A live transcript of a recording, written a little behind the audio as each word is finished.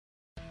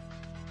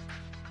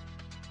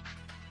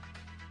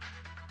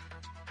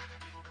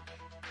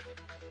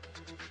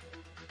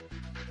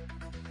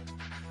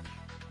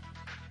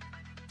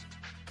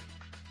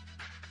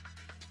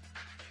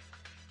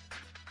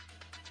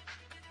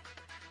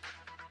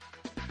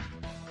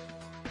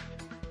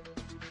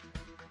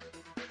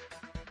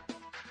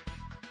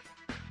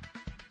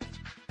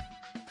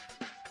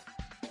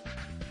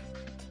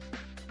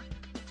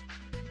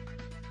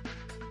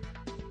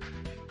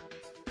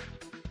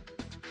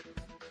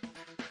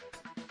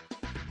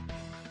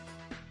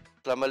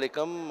Assalamu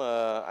alaikum.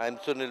 I'm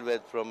Sunil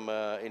Vaid from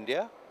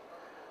India.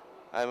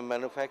 I'm a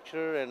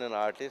manufacturer and an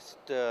artist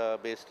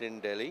based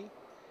in Delhi.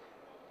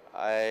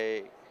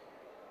 I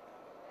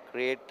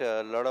create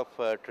a lot of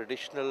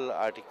traditional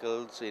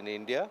articles in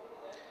India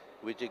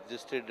which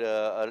existed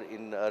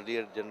in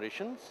earlier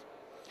generations.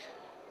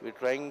 We're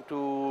trying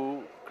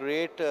to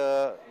create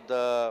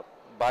the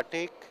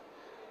batik.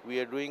 We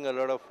are doing a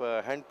lot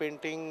of hand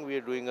painting. We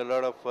are doing a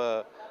lot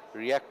of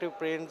reactive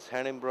prints,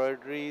 hand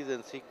embroideries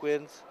and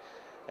sequins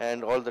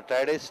and all the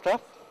tie-dye stuff.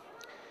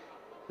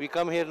 We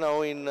come here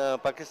now in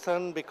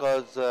Pakistan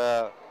because we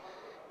are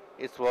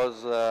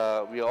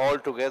all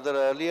together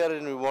earlier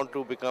and we want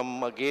to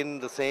become again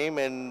the same,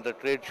 and the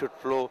trade should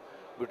flow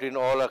between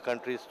all our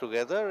countries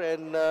together,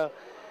 and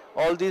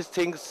all these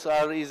things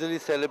are easily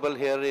sellable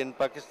here in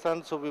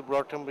Pakistan, so we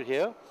brought him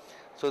here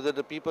so that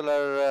the people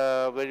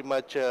are very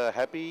much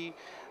happy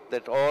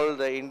that all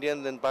the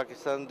Indians and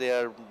Pakistan, they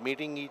are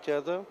meeting each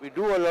other. We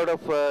do a lot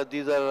of,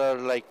 these are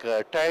like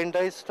tie and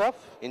dye stuff.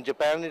 In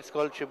Japan it's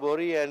called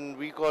shibori, and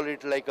we call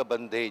it like a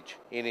bandage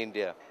in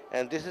India.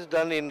 And this is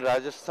done in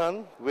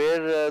Rajasthan,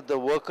 where the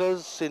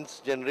workers since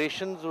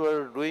generations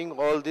were doing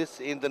all this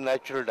in the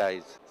natural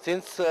dyes.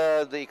 Since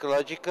the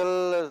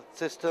ecological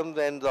systems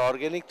and the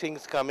organic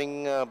things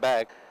coming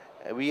back,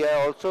 we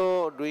are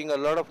also doing a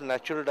lot of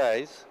natural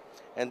dyes.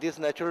 And these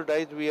natural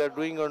dyes we are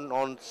doing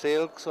on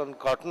silks, on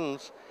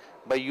cottons,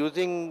 by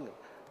using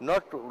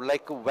not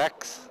like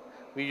wax,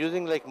 we're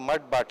using like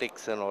mud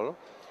batiks and all,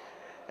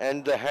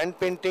 and the hand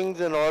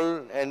paintings and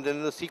all, and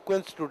then the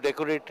sequence to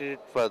decorate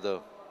it further.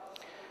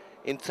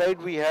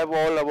 Inside we have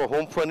all our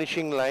home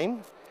furnishing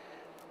line,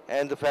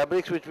 and the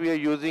fabrics which we are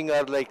using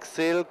are like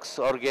silks,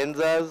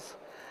 organzas,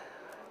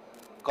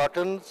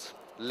 cottons,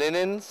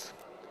 linens,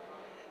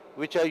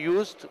 which are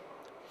used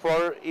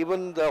for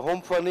even the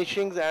home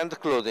furnishings and the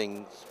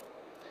clothing.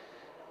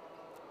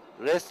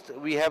 Rest,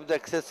 we have the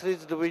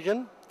accessories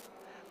division,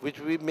 which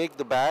we make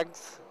the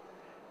bags,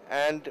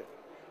 and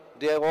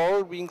they are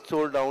all being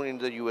sold down in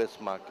the US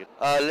market.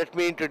 Let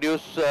me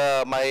introduce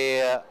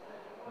my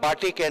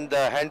batik and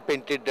the hand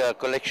painted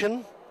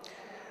collection.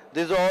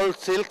 These all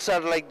silks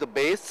are like the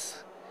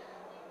base,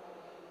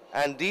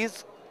 and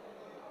these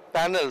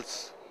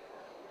panels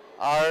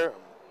are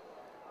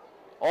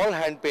all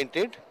hand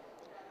painted.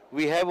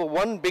 We have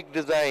one big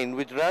design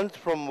which runs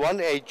from one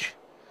edge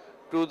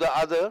to the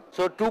other.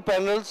 So two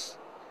panels,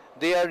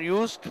 they are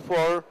used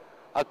for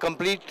a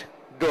complete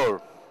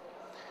door.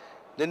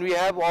 Then we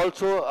have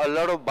also a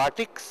lot of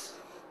batiks.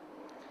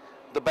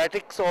 The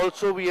batiks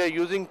also we are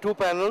using two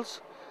panels,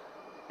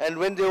 and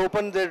when they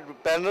open their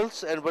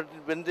panels and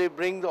when they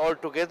bring all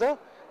together,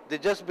 they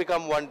just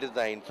become one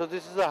design. So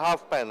this is a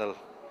half panel.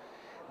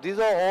 These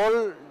are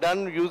all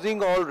done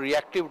using all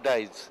reactive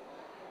dyes,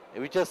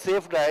 which are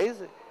safe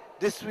dyes.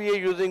 This we are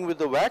using with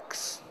the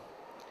wax,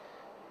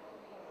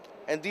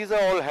 and these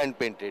are all hand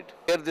painted.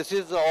 Here this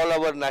is all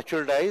our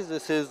natural dyes.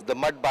 This is the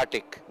mud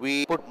batik.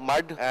 We put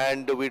mud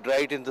and we dry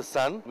it in the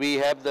sun. We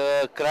have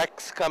the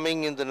cracks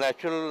coming in the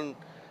natural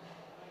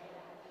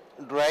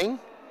drying,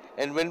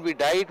 and when we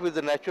dye it with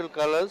the natural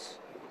colors,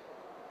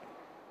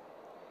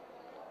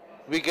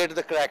 we get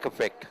the crack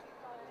effect.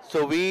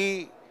 So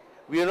we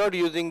are not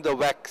using the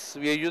wax,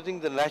 we are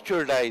using the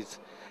natural dyes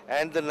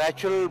and the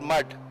natural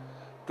mud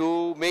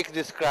to make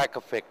this crack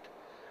effect.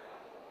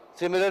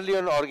 Similarly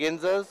on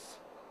organzas,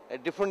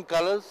 at different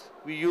colors,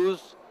 we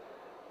use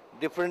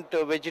different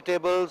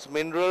vegetables,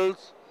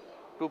 minerals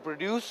to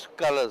produce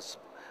colors.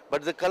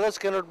 But the colors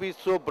cannot be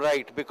so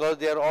bright because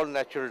they are all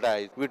natural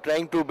dyes. We're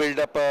trying to build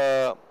up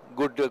a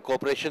good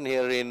cooperation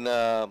here in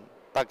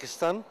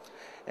Pakistan,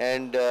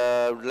 and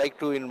would like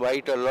to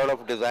invite a lot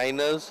of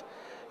designers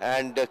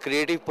and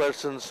creative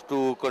persons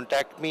to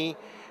contact me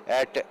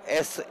at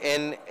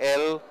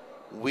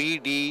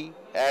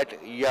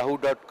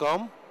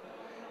snlvd@yahoo.com,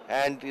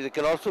 and you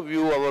can also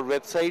view our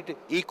website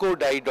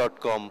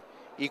ecodye.com,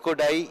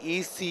 Ecodye,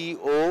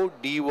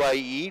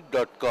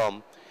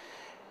 ECODYE.com,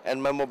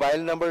 and my mobile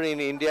number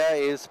in India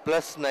is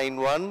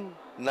 +91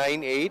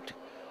 98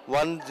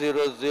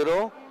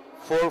 100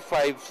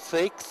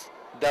 456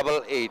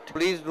 88.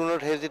 Please do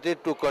not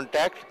hesitate to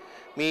contact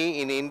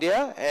me in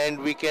India, and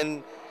we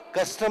can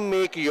custom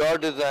make your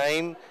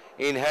design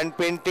in hand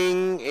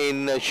painting,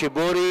 in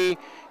shibori,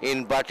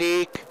 in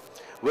batik,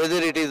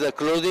 whether it is a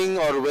clothing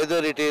or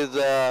whether it is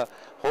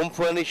home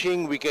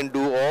furnishing, we can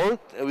do all.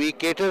 We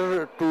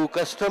cater to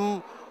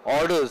custom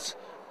orders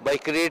by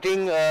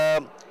creating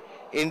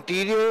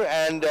interior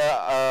and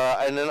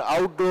an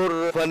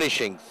outdoor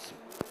furnishings.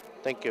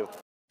 Thank you.